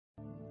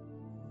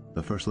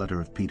The first letter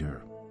of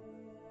Peter,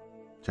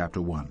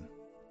 chapter 1.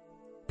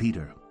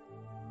 Peter,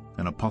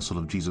 an apostle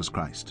of Jesus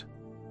Christ,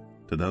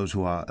 to those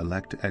who are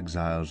elect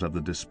exiles of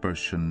the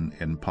dispersion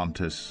in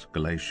Pontus,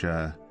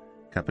 Galatia,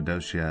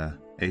 Cappadocia,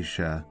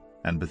 Asia,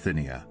 and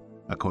Bithynia,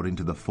 according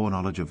to the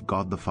foreknowledge of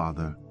God the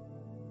Father,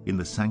 in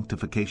the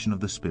sanctification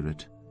of the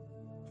Spirit,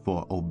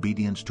 for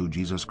obedience to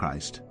Jesus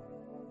Christ,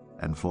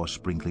 and for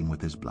sprinkling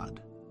with his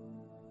blood.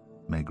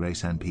 May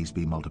grace and peace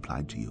be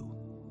multiplied to you.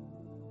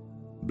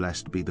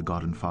 Blessed be the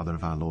God and Father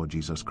of our Lord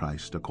Jesus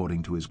Christ.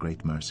 According to his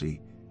great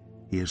mercy,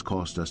 he has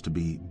caused us to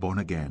be born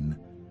again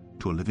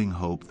to a living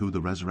hope through the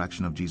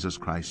resurrection of Jesus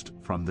Christ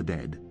from the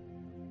dead,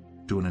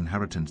 to an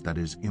inheritance that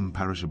is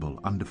imperishable,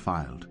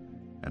 undefiled,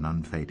 and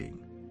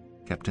unfading,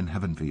 kept in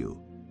heaven for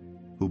you,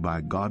 who by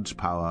God's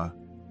power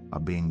are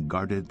being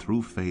guarded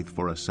through faith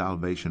for a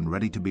salvation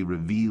ready to be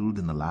revealed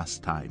in the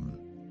last time.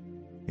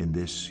 In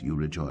this you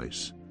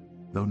rejoice,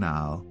 though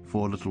now,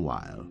 for a little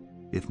while,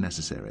 if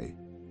necessary,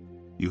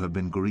 you have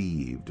been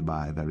grieved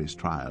by various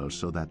trials,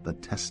 so that the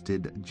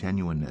tested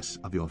genuineness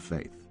of your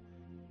faith,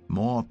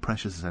 more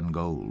precious than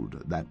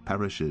gold, that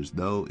perishes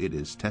though it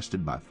is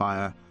tested by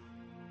fire,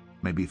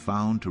 may be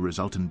found to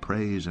result in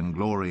praise and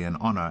glory and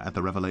honor at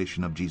the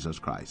revelation of Jesus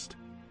Christ.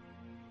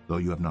 Though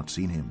you have not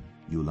seen him,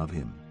 you love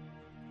him.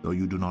 Though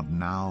you do not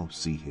now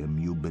see him,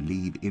 you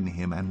believe in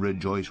him and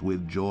rejoice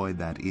with joy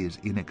that is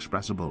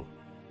inexpressible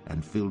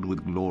and filled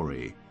with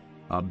glory,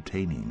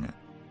 obtaining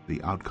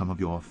the outcome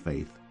of your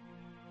faith,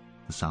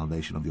 the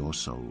salvation of your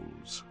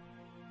souls.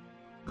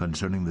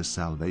 Concerning this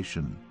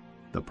salvation,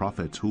 the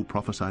prophets who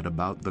prophesied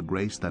about the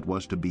grace that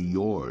was to be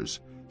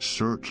yours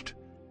searched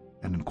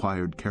and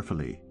inquired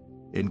carefully,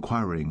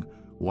 inquiring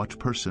what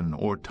person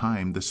or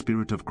time the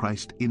Spirit of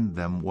Christ in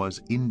them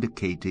was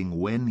indicating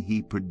when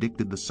he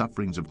predicted the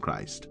sufferings of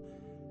Christ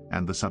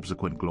and the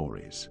subsequent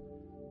glories.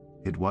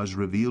 It was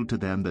revealed to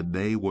them that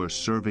they were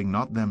serving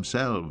not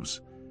themselves,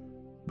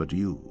 but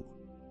you,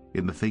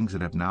 in the things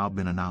that have now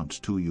been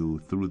announced to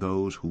you through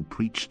those who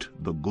preached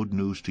the good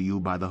news to you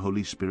by the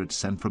Holy Spirit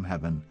sent from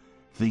heaven,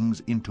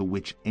 things into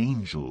which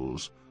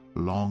angels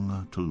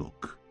long to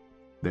look.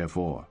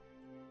 Therefore,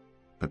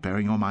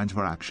 preparing your minds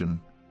for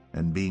action,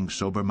 and being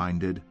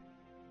sober-minded,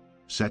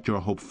 set your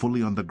hope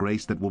fully on the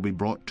grace that will be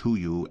brought to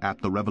you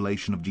at the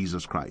revelation of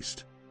Jesus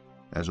Christ.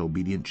 As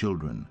obedient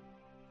children,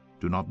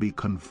 do not be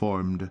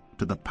conformed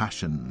to the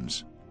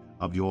passions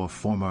of your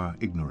former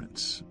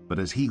ignorance, but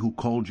as he who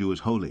called you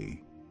is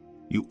holy,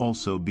 you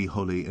also be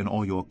holy in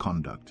all your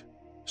conduct,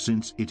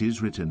 since it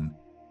is written,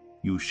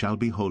 "You shall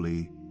be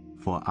holy,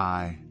 for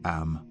I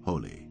am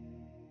holy."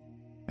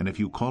 And if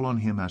you call on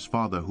him as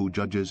Father who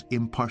judges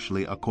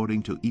impartially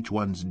according to each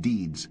one's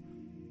deeds,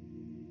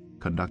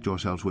 conduct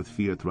yourselves with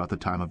fear throughout the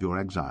time of your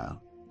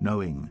exile,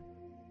 knowing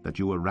that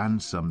you were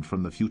ransomed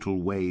from the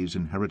futile ways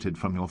inherited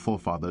from your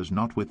forefathers,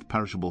 not with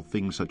perishable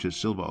things such as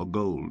silver or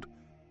gold,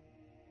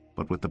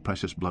 but with the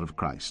precious blood of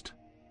Christ,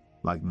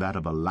 like that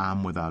of a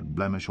lamb without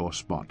blemish or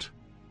spot.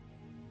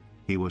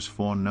 He was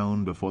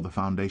foreknown before the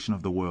foundation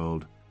of the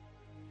world,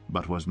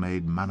 but was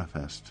made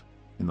manifest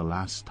in the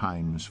last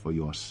times for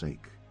your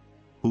sake,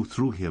 who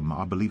through him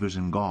are believers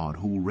in God,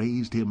 who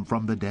raised him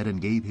from the dead and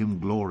gave him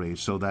glory,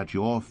 so that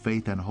your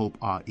faith and hope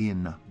are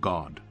in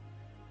God.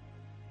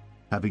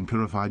 Having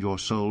purified your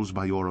souls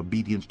by your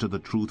obedience to the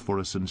truth for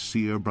a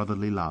sincere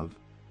brotherly love,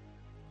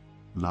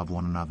 love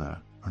one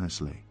another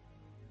earnestly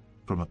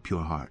from a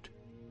pure heart,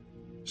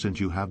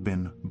 since you have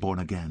been born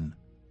again,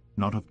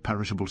 not of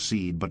perishable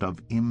seed, but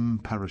of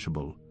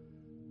imperishable,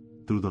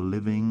 through the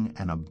living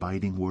and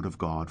abiding word of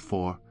God.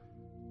 For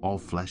all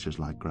flesh is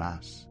like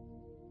grass,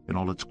 in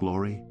all its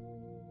glory,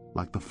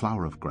 like the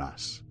flower of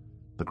grass.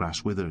 The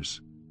grass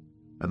withers,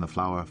 and the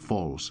flower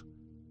falls,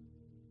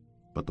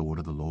 but the word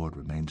of the Lord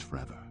remains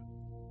forever.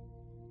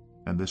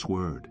 And this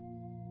word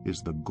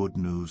is the good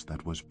news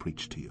that was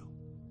preached to you.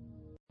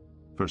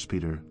 1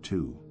 Peter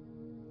 2.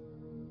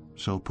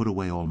 So put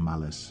away all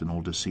malice, and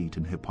all deceit,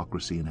 and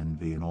hypocrisy, and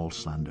envy, and all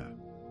slander.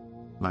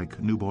 Like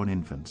newborn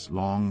infants,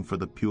 long for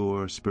the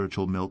pure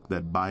spiritual milk,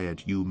 that by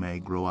it you may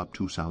grow up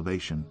to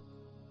salvation,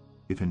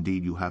 if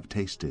indeed you have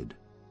tasted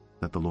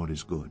that the Lord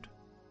is good.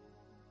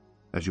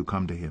 As you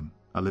come to him,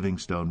 a living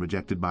stone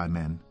rejected by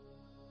men,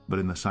 but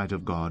in the sight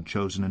of God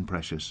chosen and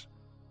precious,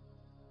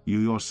 you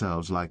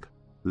yourselves, like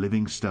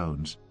living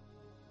stones,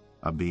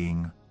 are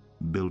being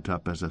built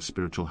up as a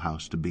spiritual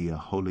house to be a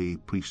holy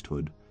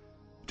priesthood,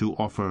 to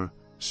offer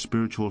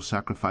spiritual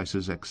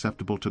sacrifices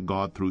acceptable to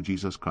God through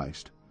Jesus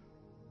Christ.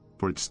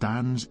 For it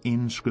stands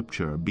in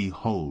Scripture,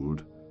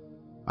 "Behold,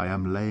 I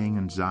am laying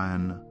in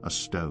Zion a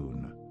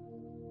stone,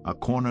 a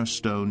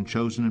cornerstone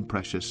chosen and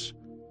precious,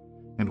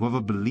 and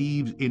whoever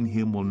believes in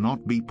him will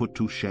not be put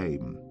to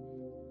shame."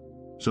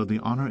 So the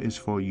honor is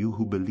for you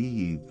who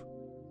believe,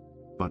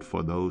 but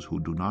for those who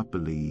do not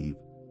believe,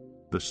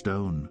 the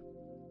stone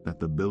that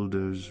the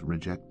builders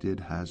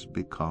rejected has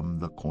become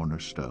the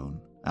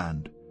cornerstone,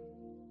 and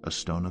a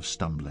stone of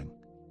stumbling,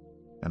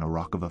 and a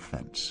rock of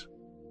offense.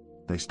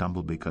 They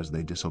stumble because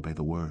they disobey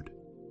the word,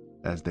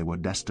 as they were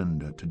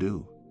destined to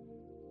do.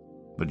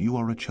 But you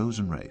are a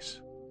chosen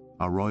race,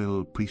 a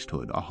royal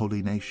priesthood, a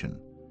holy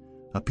nation,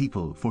 a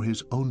people for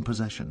his own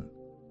possession,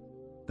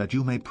 that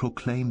you may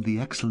proclaim the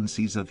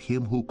excellencies of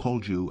him who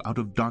called you out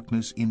of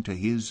darkness into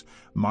his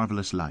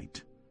marvelous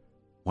light.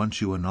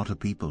 Once you were not a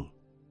people,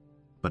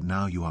 but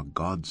now you are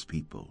God's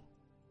people.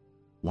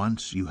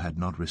 Once you had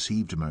not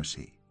received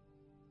mercy,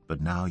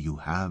 but now you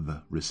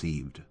have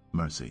received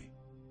mercy.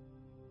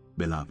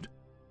 Beloved,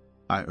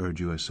 I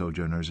urge you as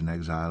sojourners and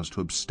exiles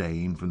to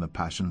abstain from the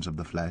passions of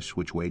the flesh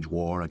which wage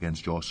war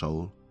against your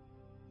soul.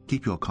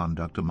 Keep your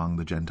conduct among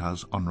the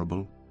Gentiles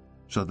honorable,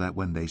 so that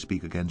when they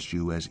speak against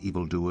you as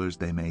evildoers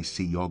they may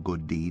see your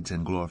good deeds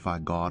and glorify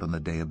God on the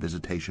day of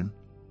visitation.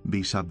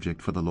 Be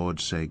subject for the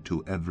Lord's sake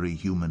to every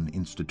human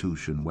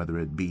institution, whether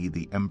it be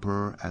the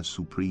emperor as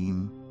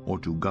supreme, or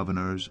to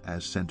governors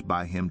as sent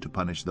by him to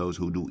punish those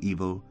who do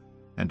evil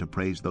and to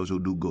praise those who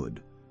do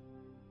good.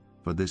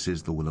 For this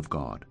is the will of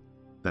God,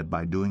 that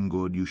by doing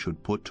good you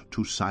should put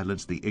to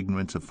silence the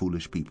ignorance of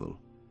foolish people.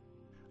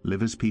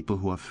 Live as people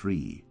who are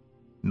free,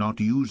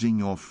 not using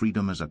your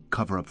freedom as a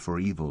cover-up for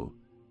evil,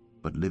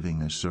 but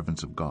living as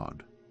servants of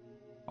God.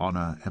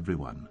 Honor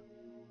everyone,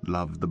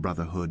 love the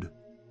brotherhood,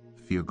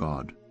 fear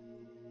God,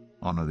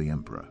 honor the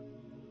emperor.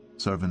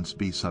 Servants,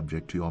 be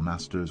subject to your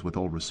masters with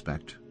all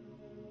respect,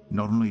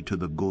 not only to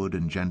the good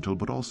and gentle,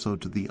 but also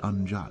to the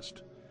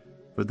unjust.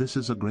 For this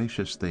is a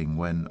gracious thing,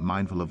 when,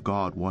 mindful of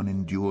God, one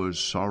endures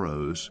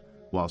sorrows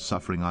while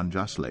suffering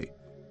unjustly.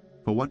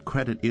 For what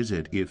credit is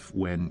it if,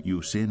 when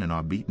you sin and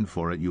are beaten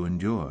for it, you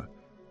endure?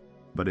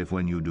 But if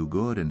when you do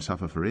good and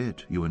suffer for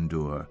it, you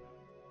endure,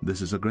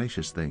 this is a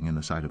gracious thing in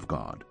the sight of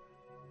God.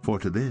 For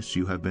to this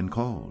you have been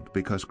called,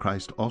 because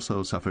Christ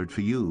also suffered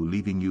for you,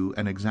 leaving you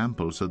an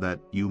example so that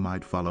you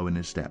might follow in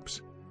his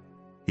steps.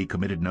 He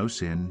committed no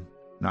sin,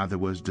 neither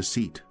was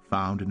deceit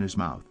found in his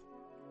mouth.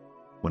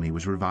 When he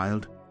was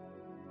reviled,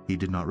 he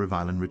did not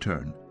revile in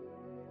return.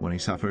 When he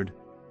suffered,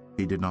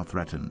 he did not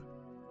threaten,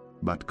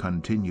 but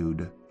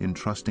continued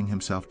entrusting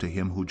himself to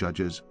him who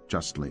judges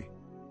justly.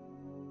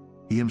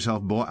 He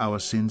himself bore our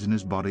sins in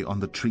his body on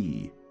the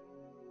tree,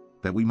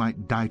 that we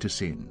might die to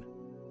sin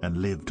and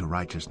live to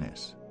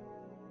righteousness.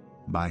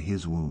 By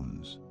his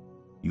wounds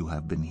you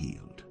have been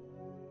healed.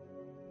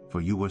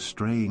 For you were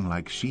straying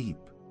like sheep,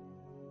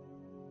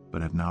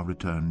 but have now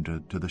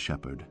returned to the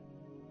shepherd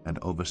and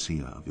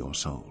overseer of your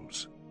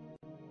souls.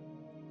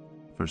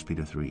 1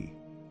 Peter 3.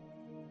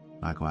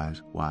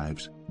 Likewise,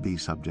 wives, be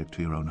subject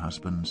to your own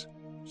husbands,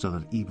 so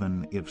that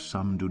even if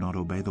some do not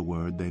obey the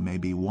word, they may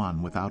be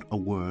won without a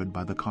word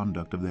by the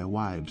conduct of their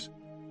wives,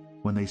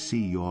 when they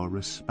see your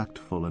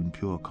respectful and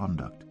pure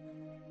conduct.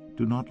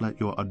 Do not let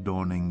your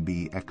adorning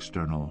be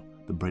external,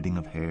 the braiding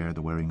of hair,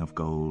 the wearing of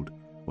gold,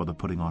 or the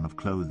putting on of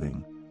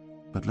clothing,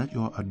 but let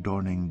your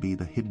adorning be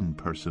the hidden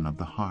person of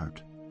the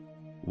heart,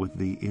 with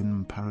the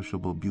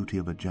imperishable beauty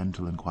of a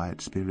gentle and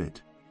quiet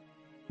spirit,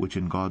 which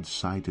in God's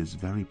sight is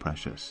very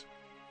precious.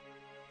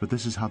 For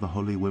this is how the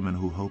holy women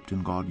who hoped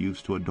in God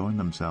used to adorn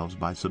themselves,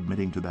 by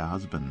submitting to their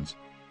husbands,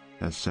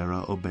 as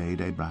Sarah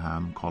obeyed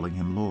Abraham, calling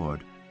him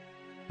Lord.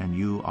 And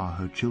you are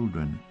her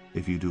children,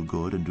 if you do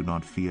good and do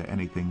not fear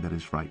anything that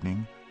is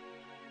frightening.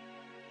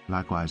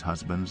 Likewise,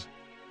 husbands,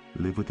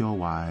 live with your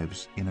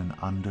wives in an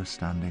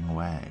understanding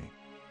way,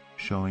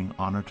 showing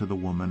honor to the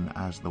woman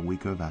as the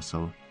weaker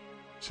vessel,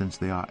 since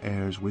they are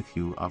heirs with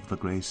you of the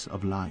grace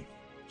of life,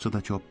 so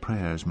that your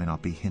prayers may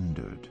not be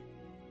hindered.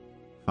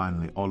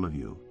 Finally, all of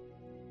you,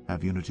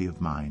 have unity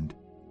of mind,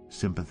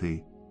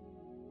 sympathy,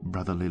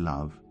 brotherly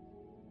love,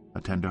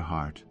 a tender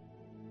heart,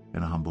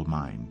 and a humble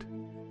mind.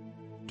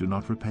 Do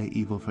not repay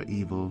evil for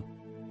evil,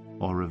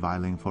 or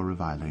reviling for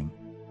reviling,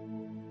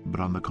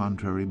 but on the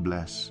contrary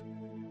bless,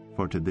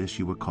 for to this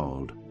you were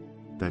called,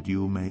 that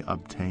you may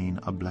obtain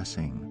a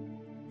blessing.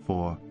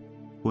 For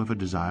whoever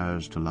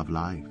desires to love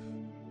life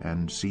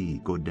and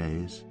see good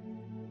days,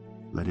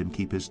 let him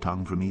keep his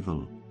tongue from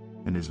evil,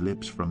 and his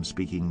lips from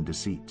speaking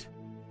deceit.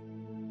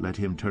 Let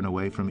him turn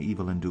away from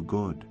evil and do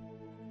good.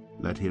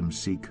 Let him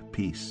seek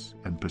peace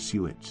and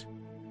pursue it.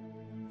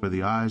 For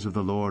the eyes of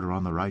the Lord are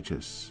on the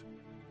righteous,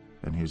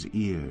 and his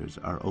ears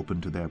are open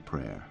to their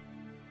prayer.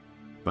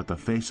 But the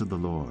face of the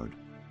Lord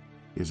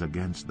is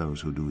against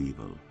those who do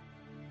evil.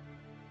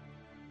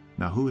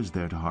 Now who is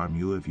there to harm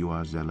you if you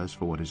are zealous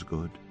for what is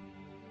good?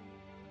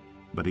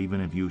 But even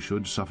if you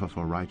should suffer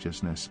for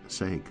righteousness'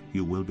 sake,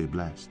 you will be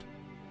blessed.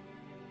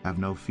 Have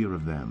no fear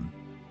of them,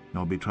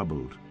 nor be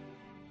troubled.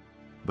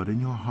 But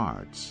in your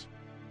hearts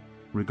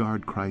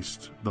regard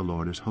Christ the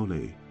Lord as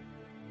holy,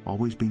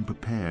 always being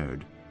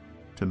prepared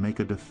to make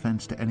a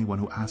defense to anyone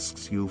who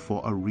asks you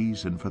for a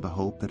reason for the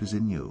hope that is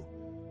in you.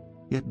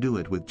 Yet do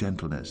it with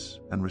gentleness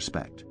and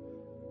respect,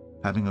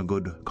 having a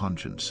good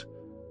conscience,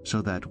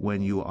 so that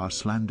when you are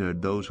slandered,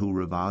 those who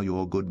revile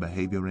your good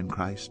behavior in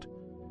Christ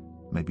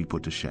may be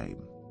put to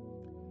shame.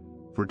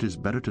 For it is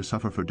better to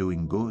suffer for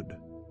doing good,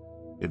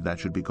 if that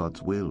should be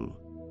God's will,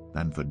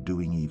 than for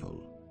doing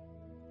evil.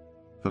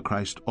 For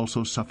Christ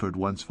also suffered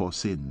once for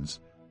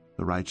sins,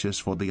 the righteous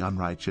for the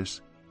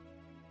unrighteous,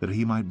 that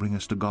he might bring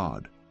us to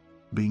God,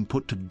 being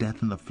put to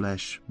death in the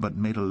flesh, but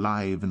made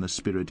alive in the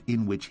Spirit,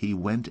 in which he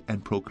went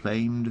and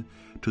proclaimed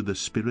to the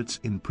spirits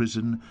in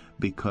prison,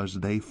 because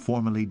they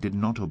formerly did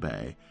not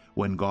obey,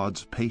 when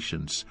God's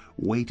patience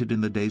waited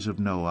in the days of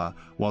Noah,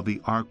 while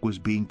the ark was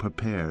being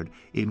prepared,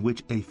 in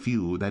which a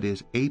few, that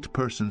is, 8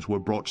 persons, were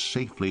brought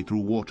safely through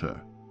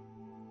water.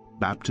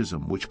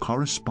 Baptism, which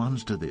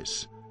corresponds to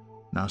this,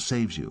 now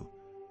saves you,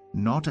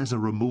 not as a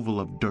removal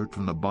of dirt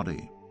from the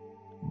body,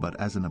 but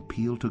as an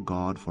appeal to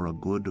God for a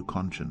good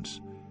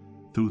conscience,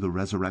 through the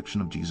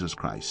resurrection of Jesus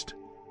Christ,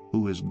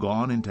 who is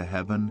gone into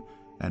heaven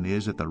and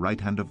is at the right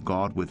hand of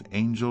God, with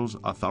angels,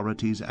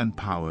 authorities, and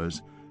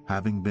powers,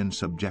 having been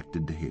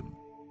subjected to him.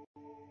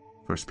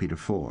 1 Peter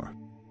 4.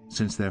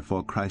 Since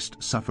therefore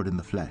Christ suffered in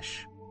the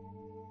flesh,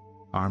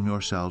 arm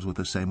yourselves with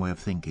the same way of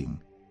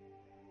thinking.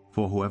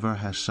 For whoever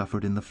has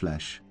suffered in the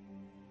flesh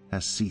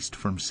has ceased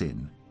from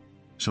sin,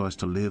 so as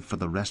to live for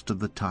the rest of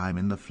the time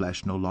in the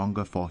flesh, no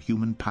longer for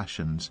human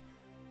passions,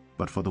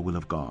 but for the will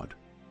of God.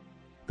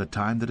 The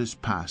time that is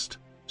past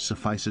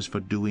suffices for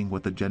doing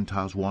what the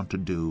Gentiles want to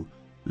do,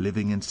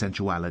 living in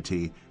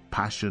sensuality,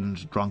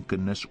 passions,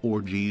 drunkenness,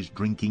 orgies,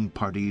 drinking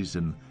parties,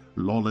 and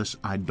lawless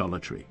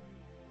idolatry.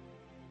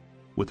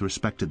 With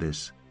respect to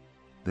this,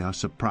 they are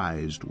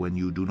surprised when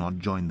you do not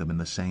join them in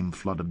the same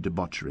flood of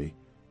debauchery,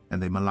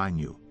 and they malign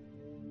you.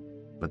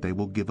 But they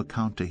will give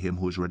account to him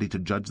who is ready to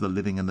judge the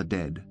living and the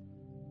dead.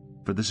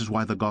 For this is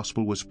why the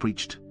gospel was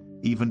preached,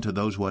 even to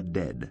those who are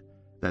dead,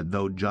 that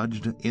though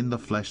judged in the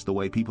flesh the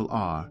way people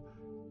are,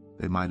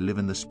 they might live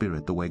in the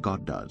Spirit the way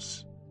God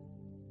does.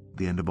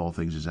 The end of all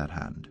things is at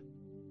hand.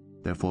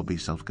 Therefore be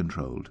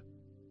self-controlled,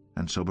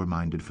 and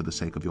sober-minded for the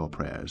sake of your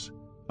prayers.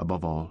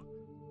 Above all,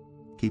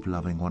 keep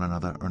loving one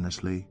another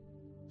earnestly,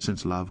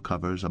 since love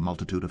covers a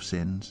multitude of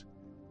sins.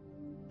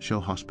 Show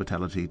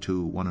hospitality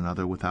to one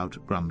another without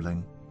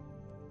grumbling,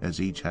 as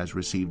each has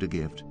received a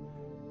gift.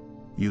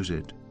 Use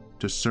it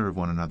to serve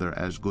one another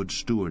as good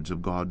stewards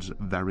of God's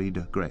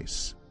varied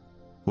grace.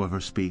 Whoever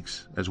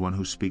speaks, as one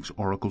who speaks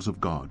oracles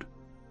of God.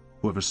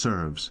 Whoever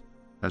serves,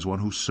 as one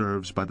who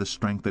serves by the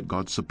strength that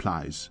God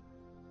supplies,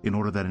 in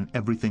order that in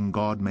everything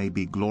God may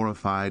be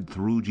glorified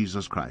through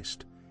Jesus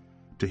Christ.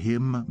 To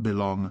him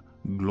belong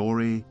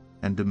glory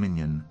and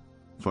dominion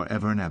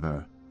forever and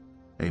ever.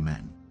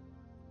 Amen.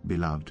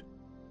 Beloved,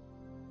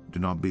 do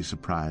not be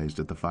surprised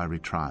at the fiery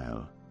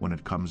trial when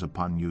it comes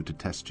upon you to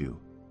test you,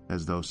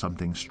 as though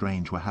something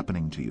strange were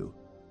happening to you.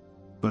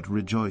 But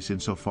rejoice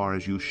insofar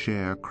as you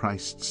share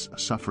Christ's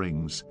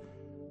sufferings,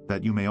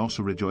 that you may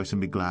also rejoice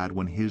and be glad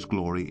when his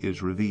glory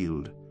is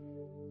revealed.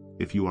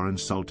 If you are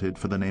insulted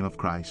for the name of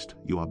Christ,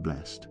 you are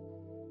blessed,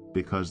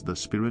 because the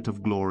Spirit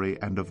of glory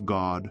and of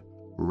God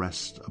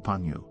rests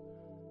upon you.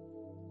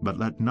 But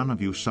let none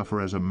of you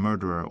suffer as a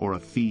murderer, or a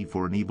thief,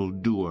 or an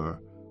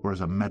evildoer, or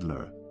as a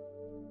meddler.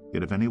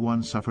 Yet if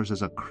anyone suffers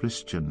as a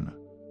Christian,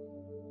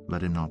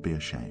 let him not be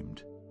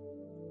ashamed,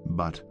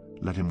 but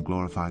let him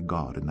glorify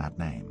God in that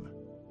name.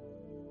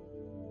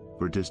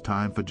 For it is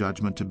time for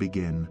judgment to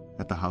begin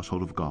at the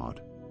household of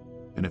God,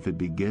 and if it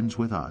begins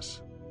with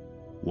us,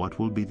 what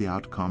will be the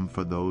outcome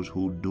for those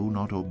who do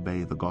not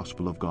obey the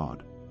gospel of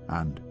God?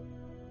 And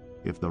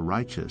if the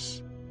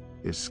righteous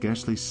is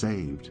scarcely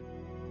saved,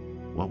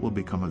 what will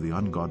become of the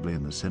ungodly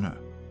and the sinner?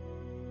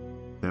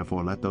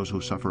 Therefore let those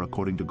who suffer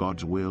according to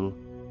God's will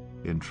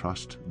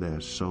entrust their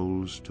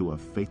souls to a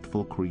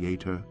faithful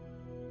Creator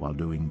while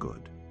doing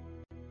good.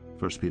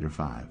 1 Peter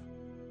 5.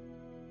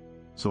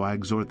 So I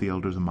exhort the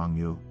elders among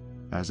you,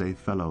 as a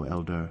fellow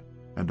elder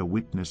and a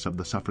witness of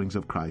the sufferings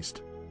of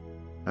Christ,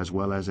 as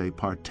well as a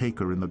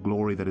partaker in the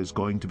glory that is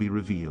going to be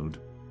revealed.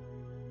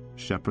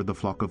 Shepherd the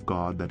flock of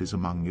God that is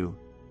among you,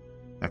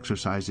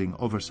 exercising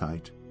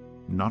oversight,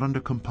 not under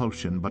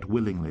compulsion, but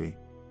willingly,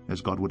 as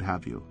God would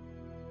have you,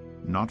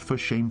 not for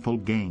shameful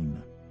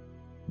gain,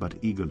 but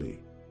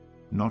eagerly,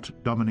 not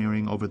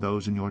domineering over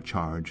those in your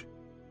charge,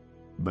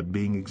 but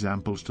being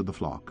examples to the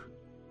flock.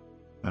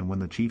 And when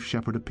the chief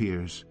shepherd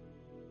appears,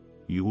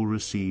 you will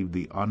receive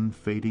the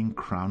unfading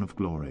crown of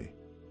glory.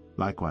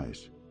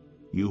 Likewise,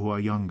 you who are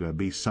younger,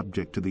 be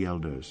subject to the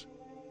elders.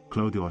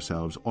 Clothe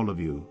yourselves, all of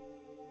you,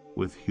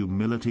 with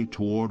humility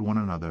toward one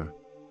another,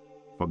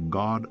 for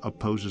God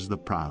opposes the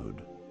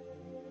proud,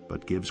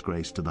 but gives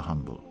grace to the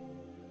humble.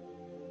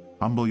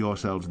 Humble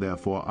yourselves,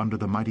 therefore, under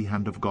the mighty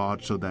hand of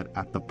God, so that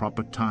at the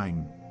proper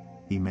time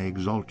he may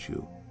exalt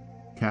you,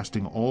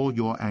 casting all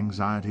your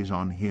anxieties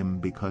on him,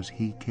 because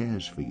he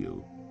cares for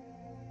you.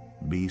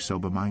 Be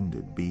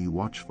sober-minded, be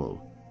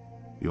watchful.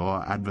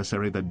 Your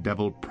adversary the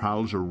devil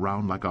prowls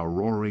around like a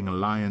roaring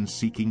lion,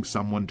 seeking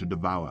someone to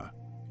devour.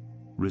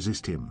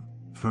 Resist him,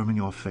 firm in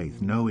your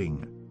faith,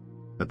 knowing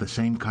that the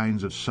same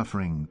kinds of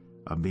suffering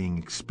are being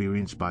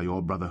experienced by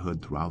your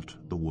brotherhood throughout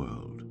the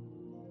world.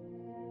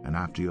 And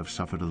after you have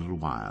suffered a little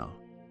while,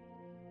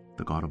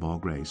 the God of all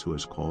grace, who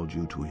has called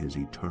you to his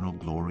eternal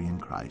glory in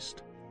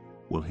Christ,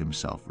 will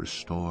himself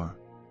restore,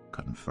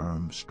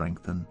 confirm,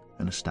 strengthen,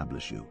 and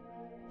establish you.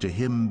 To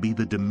him be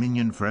the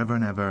dominion forever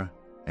and ever.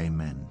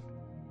 Amen.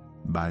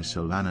 By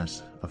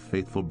Silvanus, a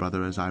faithful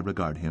brother as I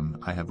regard him,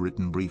 I have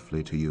written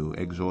briefly to you,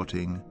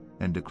 exhorting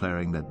and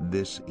declaring that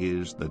this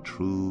is the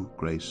true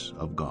grace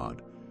of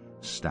God.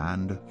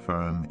 Stand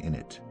firm in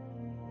it.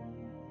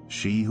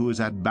 She who is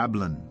at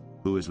Babylon,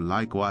 who is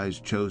likewise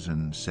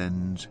chosen,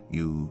 sends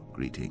you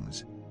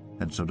greetings,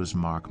 and so does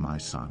Mark my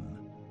son.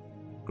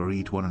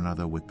 Greet one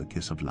another with the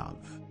kiss of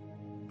love.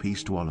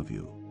 Peace to all of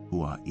you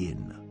who are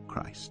in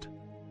Christ.